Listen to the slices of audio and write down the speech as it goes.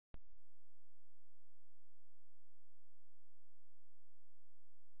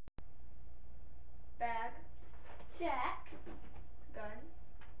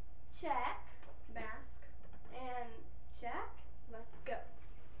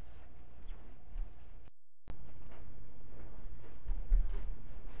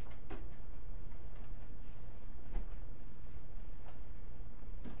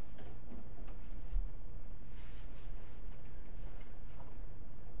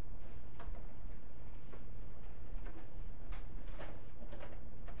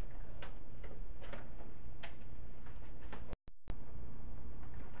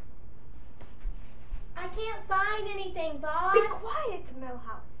can't find anything, boss. Be quiet,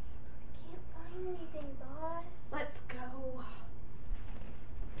 Millhouse. I can't find anything, boss. Let's go.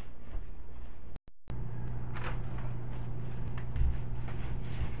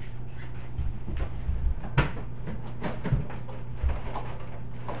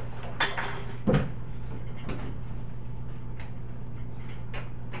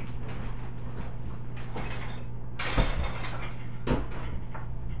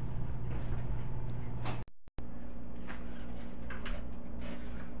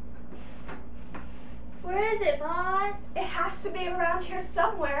 Where is it, boss? It has to be around here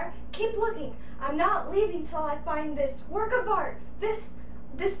somewhere. Keep looking. I'm not leaving till I find this work of art, this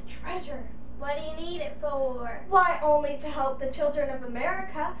treasure. What do you need it for? Why, only to help the children of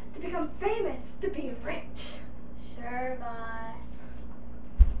America to become famous, to be rich. Sure, boss.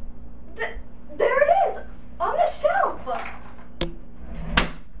 There it is, on the shelf.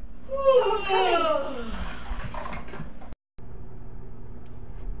 Someone's coming.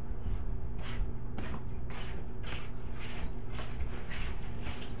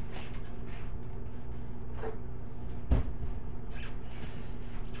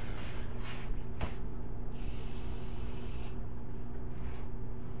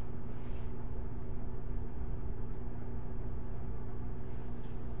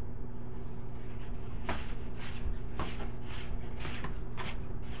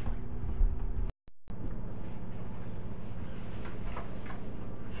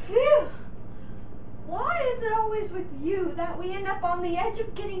 Phew! Why is it always with you that we end up on the edge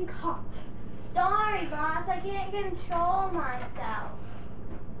of getting caught? Sorry, boss. I can't control myself.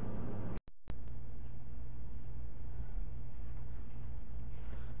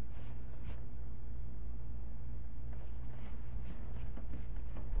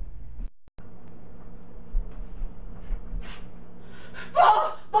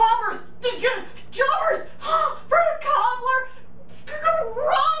 Bombers! Jumpers! Fruit cobbler!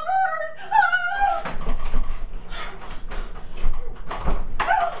 Robbers!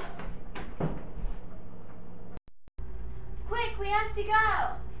 Quick, we have to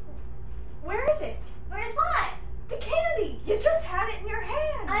go. Where is it? Where's what? The candy! You just had it in your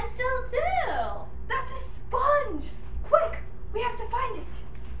hand! I still do. That's a sponge! Quick! We have to find it!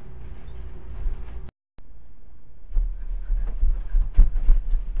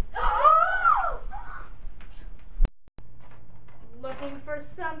 Looking for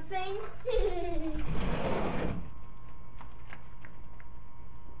something?